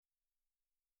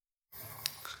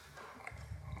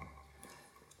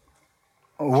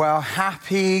Well,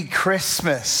 happy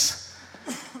Christmas.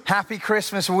 Happy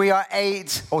Christmas. We are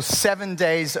 8 or 7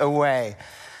 days away,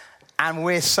 and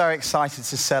we're so excited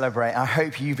to celebrate. I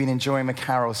hope you've been enjoying the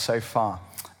carols so far.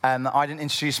 I didn't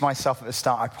introduce myself at the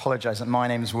start. I apologize. My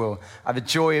name is Will. I have the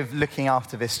joy of looking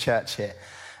after this church here,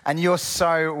 and you're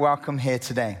so welcome here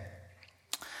today.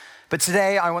 But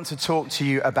today I want to talk to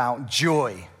you about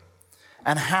joy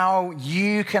and how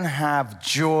you can have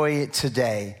joy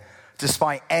today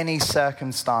despite any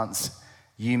circumstance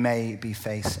you may be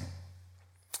facing.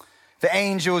 The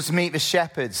angels meet the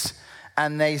shepherds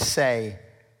and they say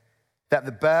that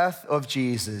the birth of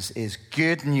Jesus is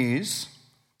good news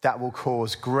that will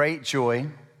cause great joy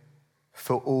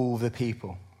for all the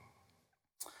people.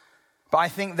 But I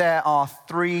think there are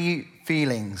 3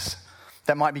 feelings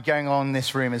that might be going on in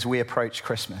this room as we approach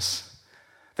Christmas.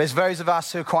 There's those of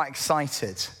us who are quite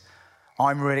excited.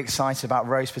 I'm really excited about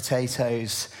roast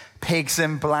potatoes, pigs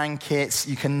in blankets.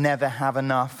 You can never have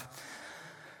enough.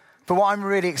 But what I'm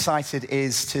really excited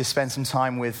is to spend some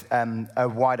time with a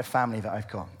wider family that I've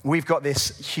got. We've got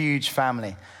this huge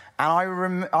family.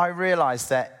 And I realized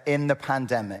that in the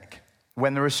pandemic,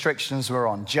 when the restrictions were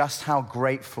on, just how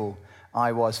grateful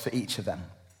I was for each of them.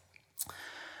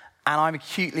 And I'm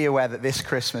acutely aware that this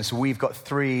Christmas, we've got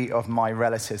 3 of my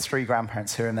relatives, 3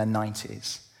 grandparents who are in their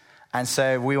 90s. And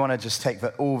so we want to just take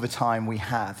all the time we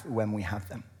have when we have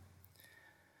them.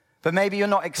 But maybe you're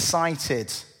not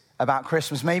excited about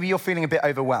Christmas. Maybe you're feeling a bit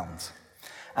overwhelmed.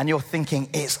 And you're thinking,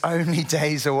 it's only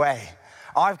days away.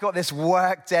 I've got this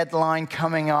work deadline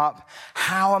coming up.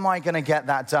 How am I going to get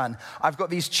that done? I've got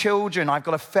these children. I've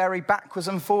got to ferry backwards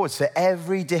and forwards to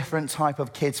every different type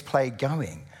of kids' play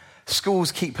going.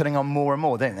 Schools keep putting on more and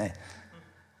more, don't they?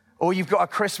 Or you've got a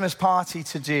Christmas party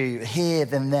to do here,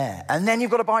 then there. And then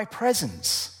you've got to buy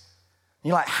presents.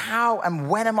 You're like, how and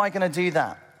when am I going to do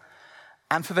that?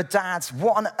 And for the dads,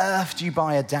 what on earth do you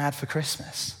buy a dad for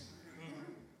Christmas?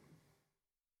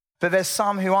 But there's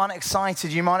some who aren't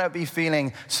excited. You might not be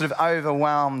feeling sort of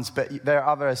overwhelmed, but there are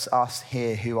others, us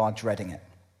here, who are dreading it.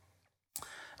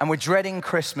 And we're dreading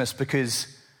Christmas because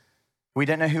we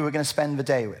don't know who we're going to spend the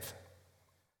day with.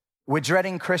 We're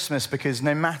dreading Christmas because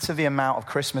no matter the amount of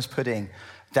Christmas pudding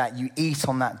that you eat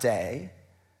on that day,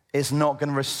 it's not going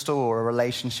to restore a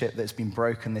relationship that's been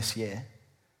broken this year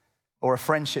or a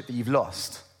friendship that you've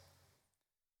lost.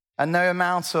 And no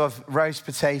amount of roast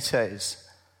potatoes,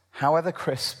 however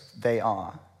crisp they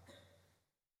are,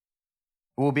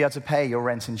 will be able to pay your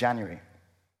rent in January.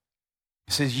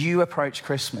 So as you approach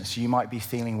Christmas, you might be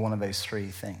feeling one of those 3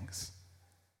 things.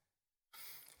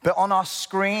 But on our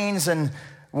screens and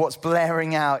what's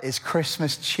blaring out is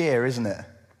Christmas cheer, isn't it?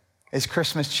 It's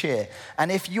Christmas cheer.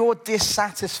 And if you're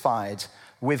dissatisfied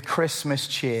with Christmas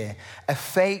cheer, a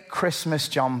fake Christmas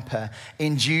jumper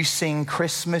inducing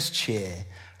Christmas cheer,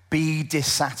 be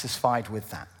dissatisfied with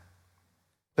that.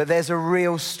 But there's a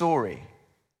real story,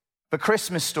 the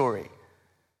Christmas story,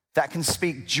 that can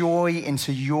speak joy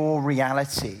into your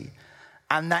reality.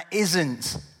 And that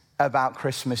isn't about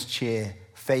Christmas cheer,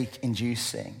 fake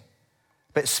inducing,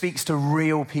 but speaks to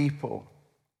real people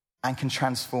and can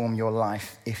transform your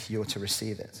life if you're to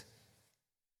receive it.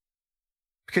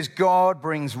 Because God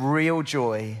brings real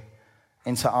joy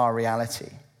into our reality.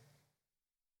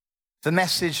 The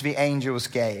message the angels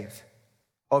gave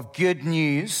of good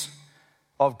news,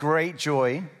 of great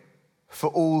joy for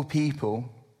all people,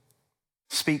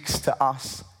 speaks to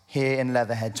us here in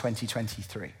Leatherhead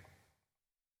 2023,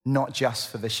 not just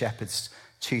for the shepherds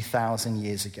 2,000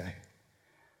 years ago.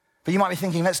 But you might be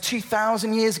thinking, that's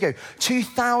 2,000 years ago,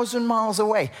 2,000 miles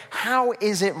away. How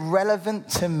is it relevant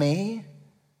to me?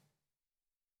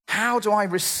 How do I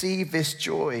receive this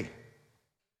joy?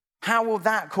 How will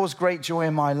that cause great joy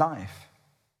in my life?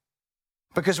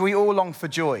 Because we all long for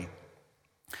joy.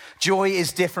 Joy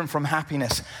is different from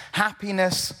happiness.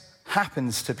 Happiness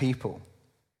happens to people.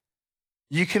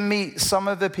 You can meet some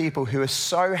of the people who are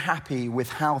so happy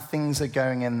with how things are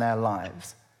going in their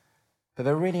lives, but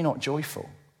they're really not joyful.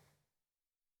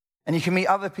 And you can meet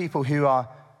other people who are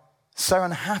so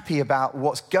unhappy about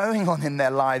what's going on in their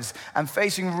lives and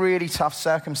facing really tough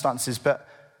circumstances, but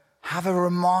have a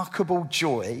remarkable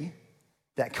joy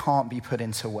that can't be put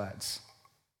into words.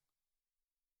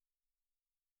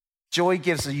 Joy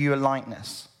gives you a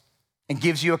lightness. It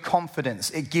gives you a confidence.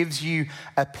 It gives you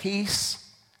a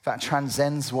peace that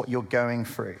transcends what you're going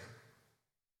through.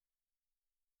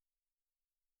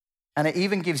 And it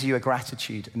even gives you a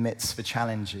gratitude amidst the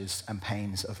challenges and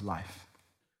pains of life.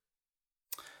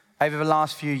 Over the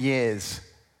last few years,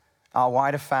 our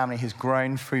wider family has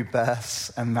grown through births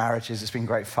and marriages. It's been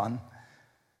great fun.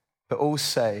 But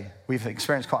also, we've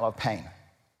experienced quite a lot of pain.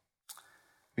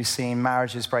 We've seen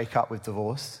marriages break up with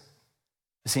divorce.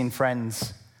 We've seen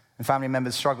friends and family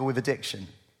members struggle with addiction.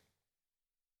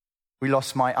 We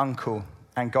lost my uncle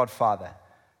and godfather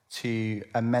to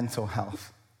a mental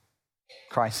health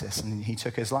crisis, and he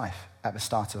took his life at the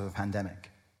start of a pandemic.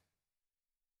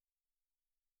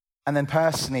 And then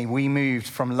personally, we moved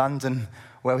from London,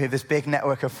 where we have this big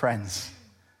network of friends,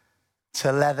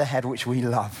 to Leatherhead, which we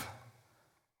love.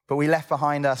 But we left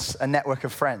behind us a network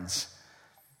of friends.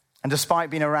 And despite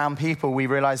being around people, we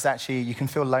realized actually you can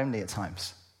feel lonely at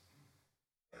times.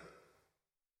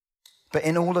 But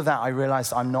in all of that, I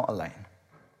realized I'm not alone.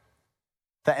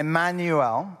 That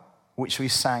Emmanuel, which we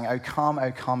sang, O come,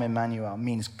 Emmanuel,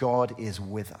 means God is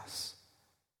with us.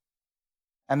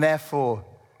 And therefore,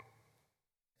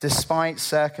 despite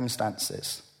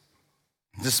circumstances,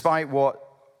 despite what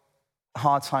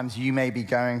hard times you may be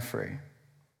going through,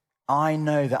 I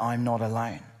know that I'm not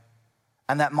alone.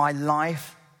 And that my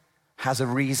life has a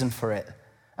reason for it.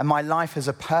 And my life has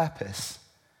a purpose.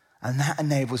 And that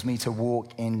enables me to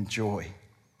walk in joy.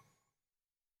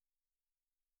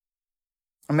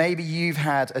 Maybe you've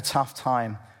had a tough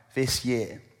time this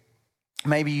year.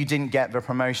 Maybe you didn't get the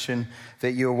promotion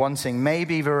that you were wanting.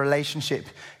 Maybe the relationship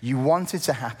you wanted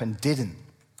to happen didn't.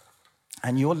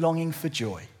 And you're longing for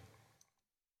joy.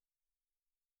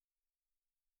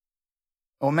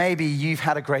 Or maybe you've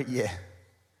had a great year.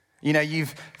 You know,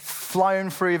 you've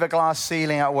flown through the glass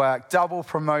ceiling at work, double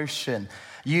promotion.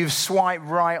 You've swiped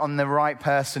right on the right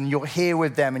person. You're here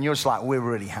with them and you're just like, we're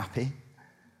really happy.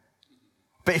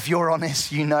 But if you're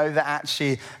honest, you know that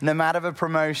actually, no matter the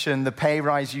promotion, the pay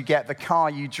rise you get, the car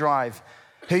you drive,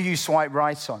 who you swipe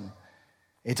right on,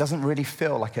 it doesn't really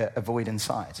feel like a void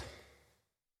inside.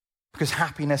 Because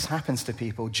happiness happens to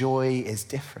people. Joy is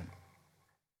different.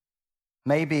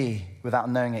 Maybe, without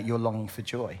knowing it, you're longing for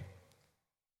joy.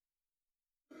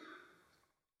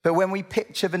 But when we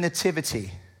picture the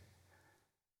nativity,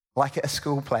 like at a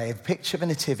school play, picture the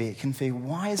nativity, it can feel,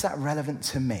 why is that relevant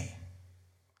to me?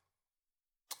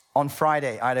 On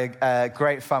Friday, I had a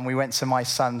great fun. We went to my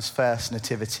son's first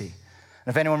nativity. And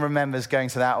if anyone remembers going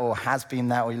to that or has been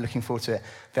that or you're looking forward to it,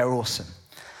 they're awesome.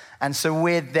 And so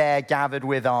we're there gathered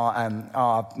with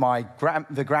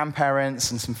the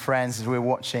grandparents and some friends as we're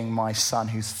watching my son,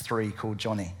 who's 3, called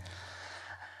Johnny.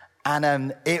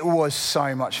 And it was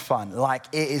so much fun. Like,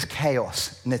 it is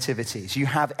chaos nativities. You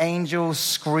have angels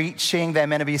screeching. They're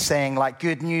meant to be saying, like,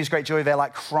 good news, great joy. They're,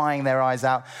 like, crying their eyes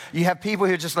out. You have people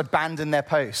who just abandon their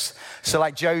posts. So,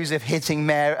 like, Joseph hitting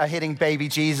baby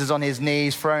Jesus on his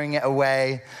knees, throwing it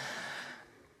away.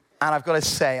 And I've got to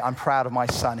say, I'm proud of my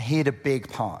son. He had a big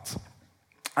part.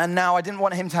 And now I didn't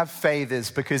want him to have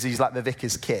favours because he's like the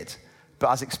vicar's kid. But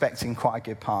I was expecting quite a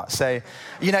good part. So,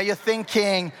 you know, you're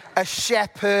thinking a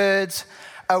shepherd,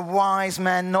 a wise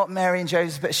man, not Mary and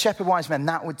Joseph, but a shepherd, wise man,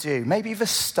 that would do. Maybe the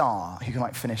star who can,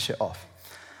 like, finish it off.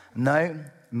 No,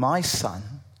 my son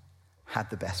had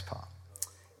the best part.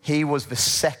 He was the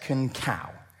second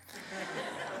cow.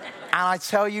 And I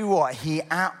tell you what, he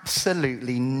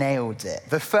absolutely nailed it.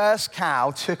 The first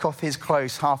cow took off his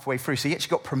clothes halfway through, so he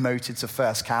actually got promoted to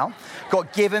first cow,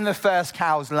 got given the first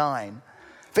cow's line.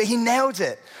 But he nailed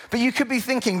it. But you could be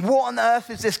thinking, what on earth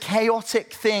is this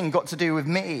chaotic thing got to do with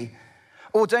me?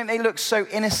 Or don't they look so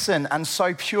innocent and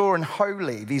so pure and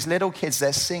holy, these little kids,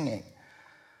 they're singing?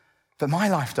 But my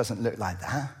life doesn't look like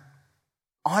that.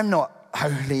 I'm not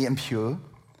holy and pure.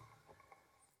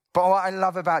 But what I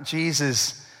love about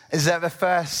Jesus is that the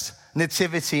first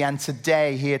nativity and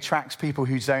today he attracts people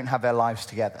who don't have their lives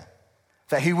together,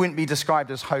 that who wouldn't be described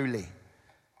as holy,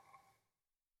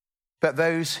 but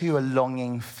those who are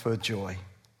longing for joy.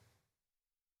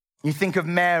 You think of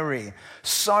Mary,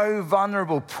 so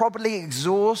vulnerable, probably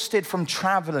exhausted from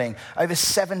traveling over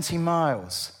 70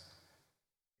 miles,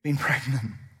 being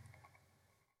pregnant,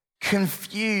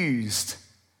 confused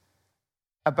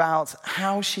about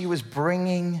how she was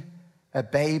bringing a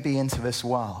baby into this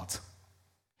world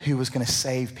who was going to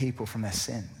save people from their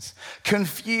sins.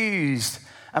 Confused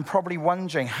and probably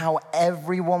wondering how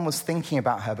everyone was thinking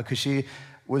about her because she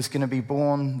was going to be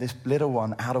born, this little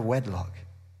one, out of wedlock.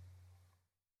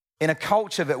 In a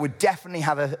culture that would definitely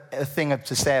have a thing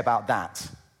to say about that,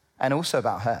 and also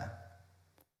about her.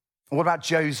 What about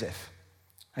Joseph?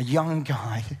 A young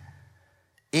guy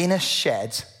in a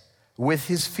shed with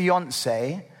his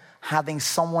fiancée, having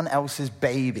someone else's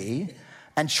baby,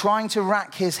 and trying to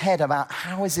rack his head about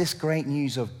how is this great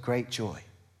news of great joy?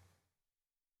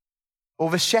 Or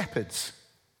the shepherds,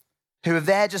 who are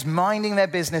there just minding their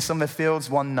business on the fields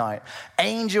one night.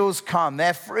 Angels come,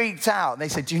 they're freaked out. They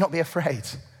say, do not be afraid.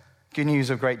 Good news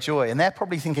of great joy. And they're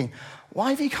probably thinking, why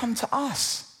have you come to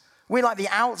us? We're like the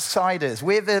outsiders.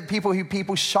 We're the people who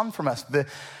people shun from us, the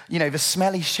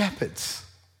smelly shepherds.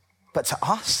 But to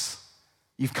us,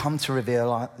 you've come to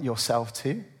reveal yourself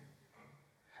too.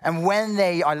 And when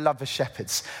I love the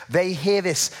shepherds, they hear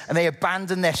this and they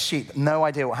abandon their sheep. No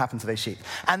idea what happened to those sheep.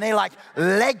 And they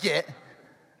leg it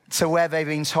to where they've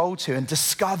been told to and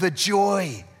discover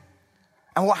joy.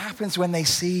 And what happens when they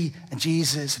see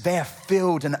Jesus? They are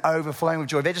filled and overflowing with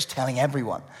joy. They're just telling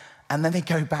everyone. And then they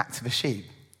go back to the sheep,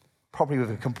 probably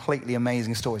with a completely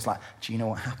amazing story. It's like, do you know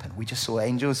what happened? We just saw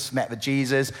angels, met with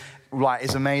Jesus.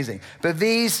 It's amazing. But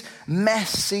these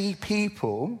messy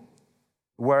people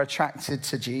were attracted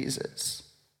to Jesus.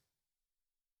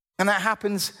 And that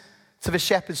happens to the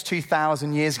shepherds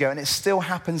 2,000 years ago, and it still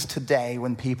happens today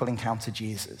when people encounter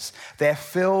Jesus. They're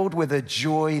filled with a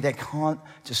joy they can't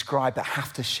describe, but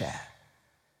have to share.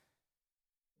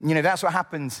 That's what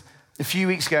happened a few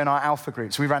weeks ago in our Alpha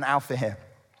groups. We ran Alpha here.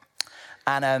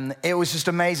 And it was just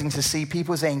amazing to see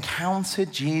people as they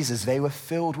encountered Jesus, they were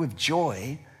filled with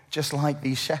joy, just like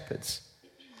these shepherds.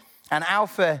 And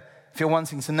Alpha, if you're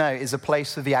wanting to know, is a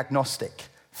place for the agnostic,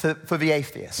 for the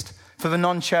atheist, for the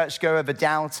non-churchgoer, the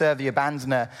doubter, the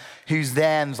abandoner, who's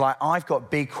there and's like, I've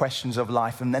got big questions of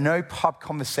life, and no pub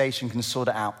conversation can sort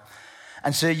it out.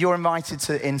 And so you're invited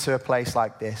into a place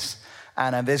like this.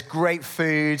 And there's great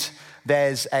food.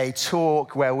 There's a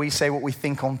talk where we say what we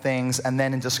think on things, and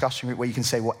then in discussion group where you can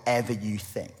say whatever you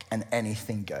think, and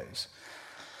anything goes.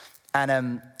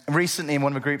 And recently in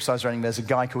one of the groups I was running, there's a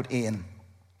guy called Ian.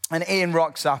 And Ian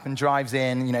rocks up and drives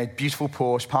in, beautiful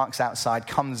Porsche, parks outside,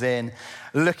 comes in,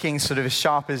 looking sort of as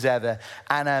sharp as ever.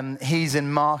 And he's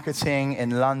in marketing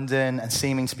in London and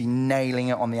seeming to be nailing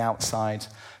it on the outside.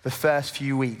 The first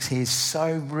few weeks, he is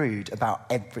so rude about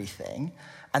everything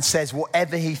and says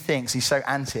whatever he thinks, he's so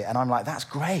anti it. And I'm like, that's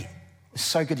great. It's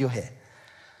so good you're here.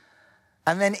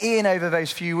 And then Ian, over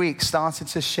those few weeks, started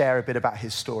to share a bit about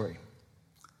his story.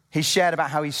 He shared about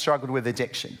how he struggled with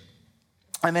addiction.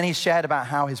 And then he shared about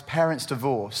how his parents'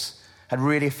 divorce had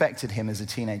really affected him as a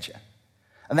teenager.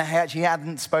 And that he actually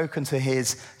hadn't spoken to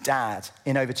his dad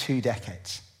in over 2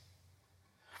 decades.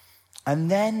 And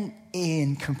then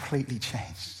Ian completely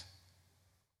changed.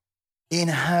 Ian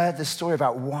heard the story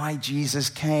about why Jesus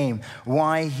came,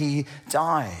 why he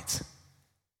died.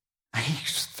 And he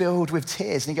was filled with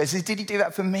tears. And he goes, did he do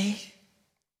that for me?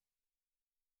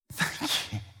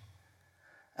 Thank you.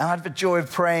 And I had the joy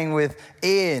of praying with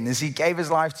Ian as he gave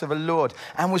his life to the Lord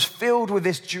and was filled with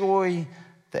this joy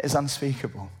that is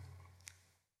unspeakable.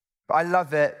 But I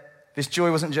love that this joy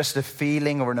wasn't just a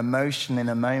feeling or an emotion in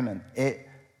a moment. It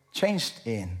changed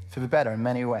Ian for the better in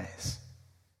many ways.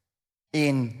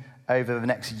 Ian, over the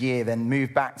next year, then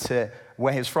moved back to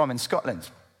where he was from in Scotland.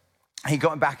 He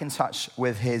got back in touch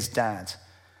with his dad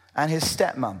and his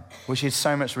stepmom, which he had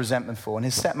so much resentment for. And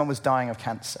his stepmom was dying of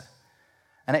cancer.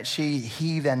 And actually,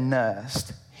 he then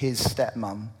nursed his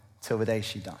stepmom till the day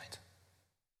she died.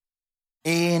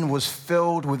 Ian was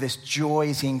filled with this joy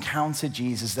as he encountered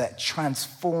Jesus that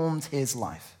transformed his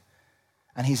life.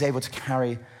 And he's able to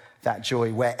carry that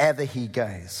joy wherever he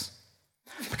goes.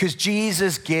 Because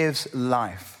Jesus gives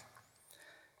life.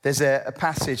 There's a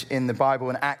passage in the Bible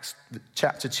in Acts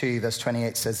chapter 2, verse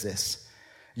 28 says this.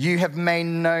 You have made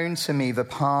known to me the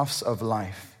paths of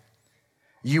life.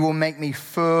 You will make me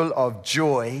full of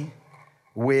joy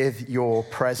with your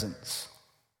presence.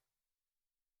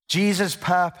 Jesus'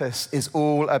 purpose is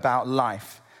all about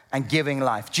life and giving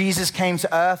life. Jesus came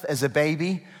to earth as a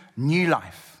baby, new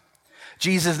life.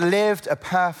 Jesus lived a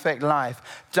perfect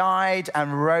life, died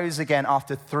and rose again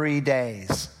after 3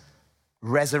 days,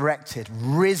 resurrected,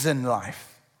 risen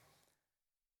life.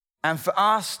 And for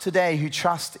us today who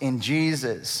trust in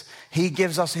Jesus, he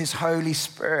gives us his Holy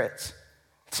Spirit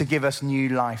to give us new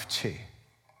life too.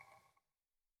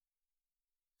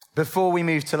 Before we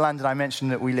moved to London, I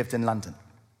mentioned that we lived in London.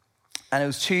 And it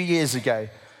was 2 years ago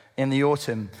in the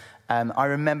autumn, I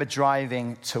remember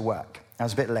driving to work. I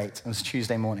was a bit late. It was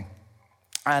Tuesday morning.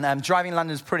 And driving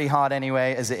London is pretty hard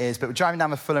anyway, as it is. But we're driving down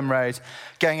the Fulham Road,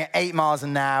 going at 8 miles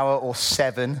an hour or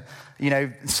 7,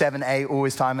 7, 8,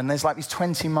 always time. And there's like these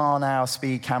 20-mile-an-hour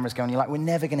speed cameras going. You're like, we're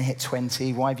never going to hit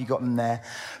 20. Why have you got them there?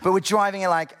 But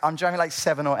I'm driving like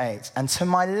 7 or 8. And to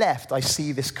my left, I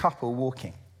see this couple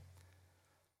walking.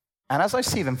 And as I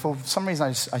see them, for some reason,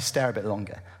 I stare a bit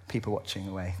longer. People watching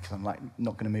away, because I'm like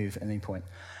not going to move at any point.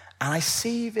 And I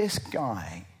see this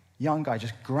guy, young guy,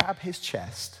 just grab his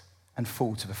chest and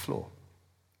fall to the floor.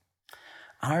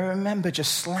 I remember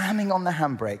just slamming on the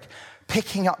handbrake,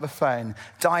 picking up the phone,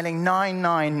 dialing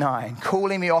 999,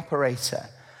 calling the operator,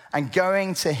 and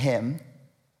going to him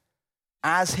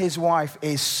as his wife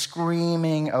is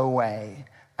screaming away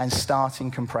and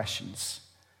starting compressions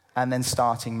and then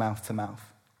starting mouth to mouth.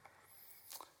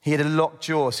 He had a locked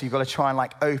jaw, so you've got to try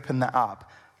and open that up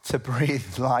to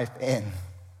breathe life in.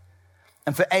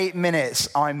 And for 8 minutes,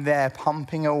 I'm there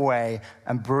pumping away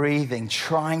and breathing,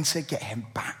 trying to get him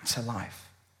back to life.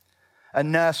 A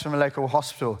nurse from a local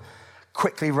hospital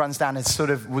quickly runs down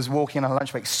and was walking on a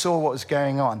lunch break, saw what was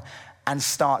going on, and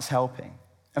starts helping.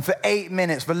 And for 8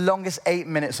 minutes, the longest 8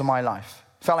 minutes of my life,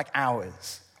 felt like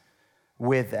hours,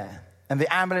 we're there. And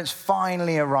the ambulance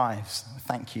finally arrives,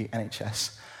 thank you,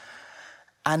 NHS,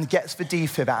 and gets the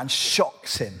defib out and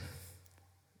shocks him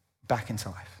back into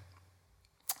life.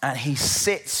 And he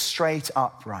sits straight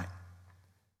upright.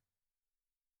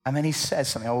 And then he says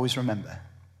something I always remember.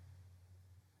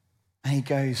 And he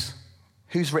goes,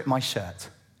 "Who's ripped my shirt?"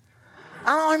 And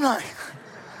I'm like,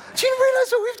 do you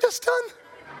realize what we've just done?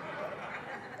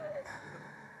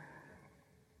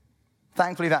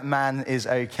 Thankfully, that man is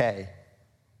okay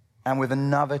and with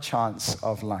another chance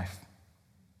of life.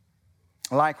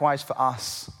 Likewise for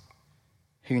us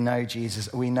who know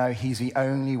Jesus, we know he's the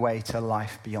only way to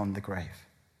life beyond the grave.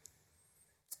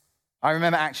 I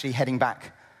remember actually heading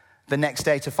back the next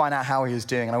day to find out how he was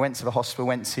doing. And I went to the hospital,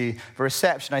 went to the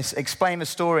reception. I explained the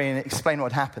story and explained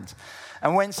what had happened.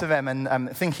 And went to them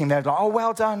and thinking they're like, "Oh,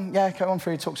 well done. Yeah, go on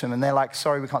through, talk to him." And they're like,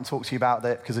 "Sorry, we can't talk to you about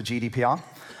that because of GDPR."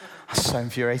 That's so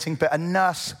infuriating. But a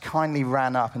nurse kindly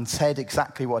ran up and said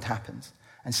exactly what had happened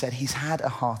and said, "He's had a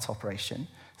heart operation."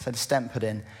 Said a stent put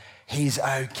in. "He's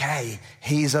okay.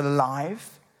 He's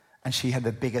alive." And she had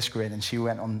the biggest grin and she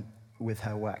went on with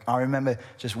her work. I remember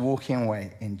just walking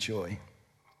away in joy.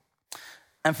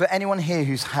 And for anyone here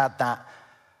who's had that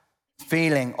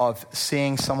feeling of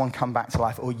seeing someone come back to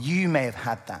life, or you may have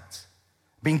had that,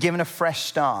 been given a fresh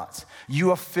start, you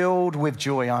are filled with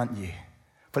joy, aren't you?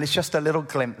 But it's just a little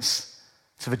glimpse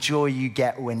to the joy you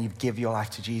get when you give your life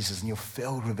to Jesus, and you're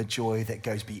filled with a joy that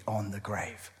goes beyond the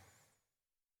grave.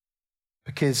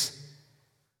 Because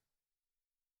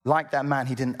like that man,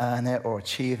 he didn't earn it or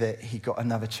achieve it. He got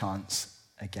another chance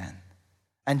again.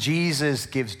 And Jesus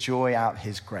gives joy out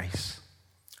his grace.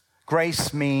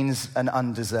 Grace means an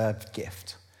undeserved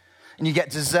gift. And you get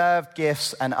deserved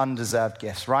gifts and undeserved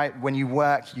gifts, right? When you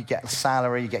work, you get a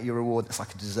salary, you get your reward. It's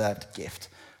like a deserved gift.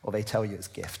 Or they tell you it's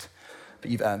a gift, but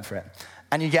you've earned for it.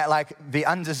 And you get the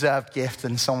undeserved gift,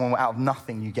 and someone out of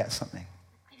nothing, you get something.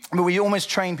 But we almost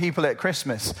train people at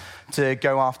Christmas to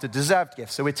go after deserved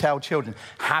gifts. So we tell children,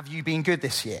 "Have you been good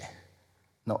this year?"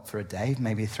 Not for a day,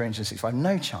 maybe 365,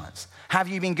 no chance. "Have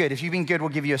you been good?" If you've been good, we'll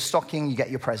give you a stocking, you get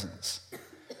your presents.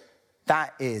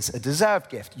 That is a deserved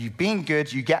gift. You've been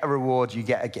good, you get a reward, you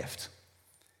get a gift.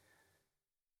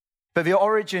 But the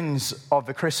origins of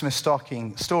the Christmas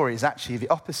stocking story is actually the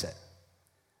opposite.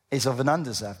 It's of an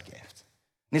undeserved gift.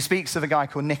 And it speaks of a guy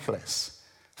called Nicholas,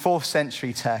 4th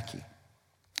century Turkey.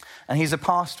 And he's a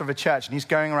pastor of a church, and he's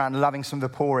going around loving some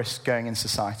of the poorest going in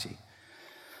society.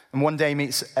 And one day he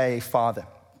meets a father,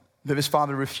 but his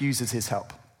father refuses his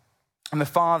help. And the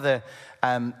father,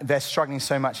 they're struggling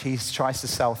so much, he tries to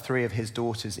sell 3 of his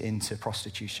daughters into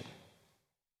prostitution.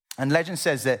 And legend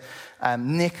says that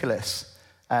Nicholas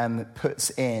puts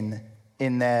in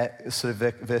their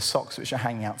the socks which are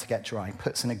hanging out to get dry,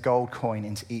 puts in a gold coin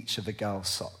into each of the girls'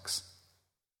 socks.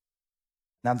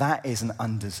 Now that is an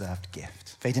undeserved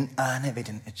gift. They didn't earn it, they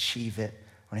didn't achieve it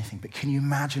or anything. But can you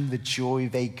imagine the joy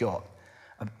they got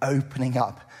of opening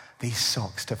up these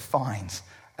socks to find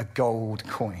a gold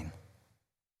coin?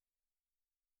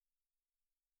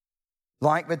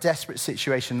 Like the desperate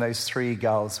situation those 3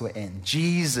 girls were in,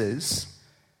 Jesus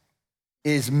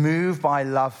is moved by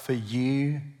love for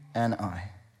you and I.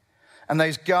 And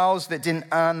those girls that didn't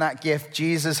earn that gift,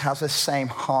 Jesus has the same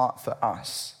heart for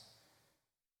us.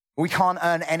 We can't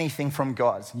earn anything from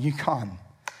God. You can't.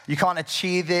 You can't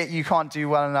achieve it. You can't do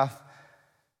well enough.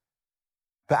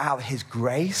 But out of his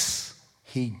grace,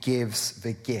 he gives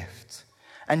the gift.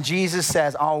 And Jesus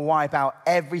says, "I'll wipe out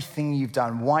everything you've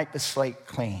done, wipe the slate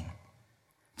clean,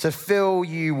 to fill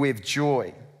you with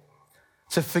joy,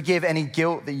 to forgive any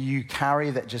guilt that you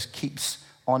carry that just keeps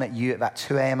on at you at that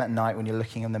 2 a.m. at night when you're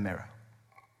looking in the mirror,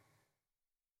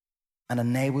 and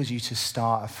enables you to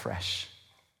start afresh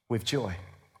with joy."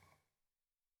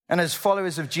 And as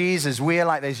followers of Jesus, we are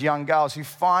like those young girls who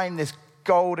find this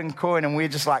golden coin, and we're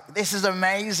just like, this is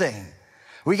amazing.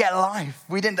 We get life.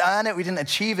 We didn't earn it. We didn't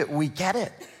achieve it. We get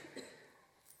it.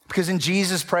 Because in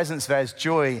Jesus' presence, there's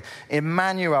joy.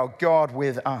 Emmanuel, God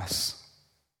with us.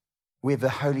 We have the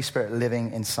Holy Spirit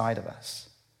living inside of us.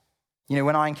 You know,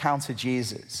 when I encountered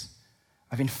Jesus,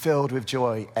 I've been filled with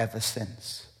joy ever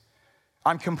since.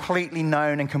 I'm completely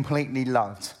known and completely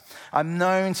loved. I'm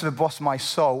known to the bottom of my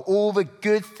soul. All the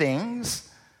good things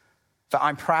that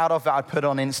I'm proud of that I'd put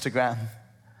on Instagram.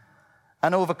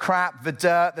 And all the crap, the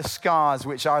dirt, the scars,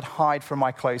 which I'd hide from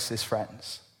my closest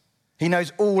friends. He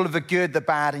knows all of the good, the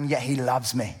bad, and yet he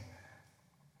loves me.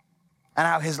 And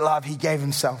out of his love, he gave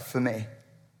himself for me.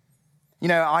 You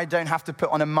know, I don't have to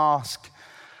put on a mask.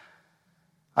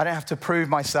 I don't have to prove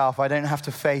myself. I don't have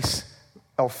to face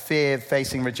or fear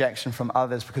facing rejection from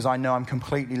others because I know I'm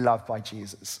completely loved by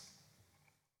Jesus.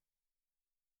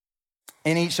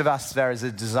 In each of us, there is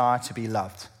a desire to be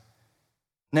loved.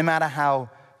 No matter how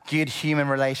good human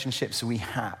relationships we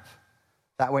have,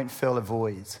 that won't fill a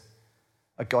void,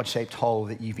 a God-shaped hole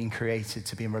that you've been created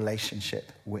to be in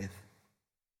relationship with.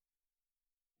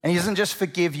 And he doesn't just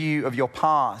forgive you of your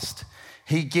past.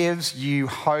 He gives you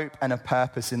hope and a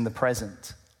purpose in the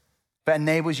present that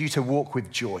enables you to walk with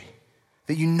joy,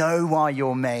 that you know why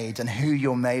you're made and who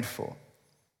you're made for.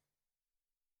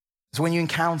 So when you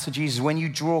encounter Jesus, when you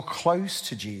draw close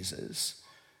to Jesus,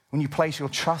 when you place your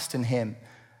trust in him,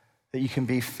 that you can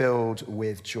be filled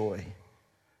with joy.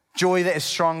 Joy that is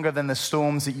stronger than the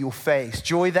storms that you'll face.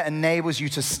 Joy that enables you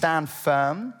to stand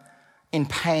firm in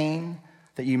pain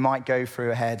that you might go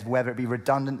through ahead, whether it be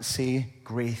redundancy,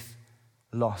 grief,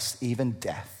 loss, even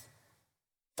death,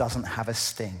 doesn't have a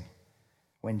sting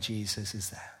when Jesus is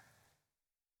there.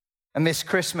 And this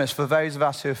Christmas, for those of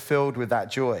us who are filled with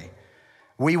that joy,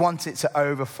 we want it to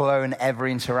overflow in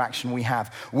every interaction we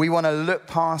have. We want to look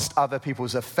past other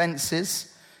people's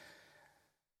offenses,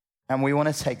 and we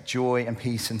want to take joy and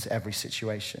peace into every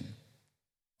situation.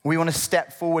 We want to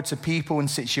step forward to people and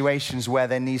situations where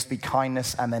there needs to be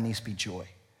kindness and there needs to be joy.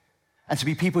 And to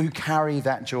be people who carry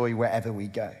that joy wherever we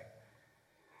go.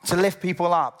 To lift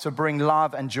people up, to bring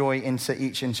love and joy into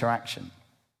each interaction.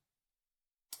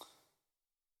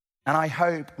 And I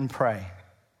hope and pray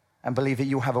and believe that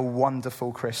you'll have a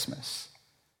wonderful Christmas.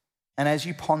 And as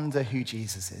you ponder who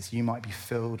Jesus is, you might be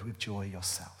filled with joy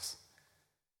yourselves.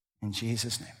 In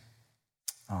Jesus' name,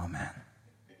 amen.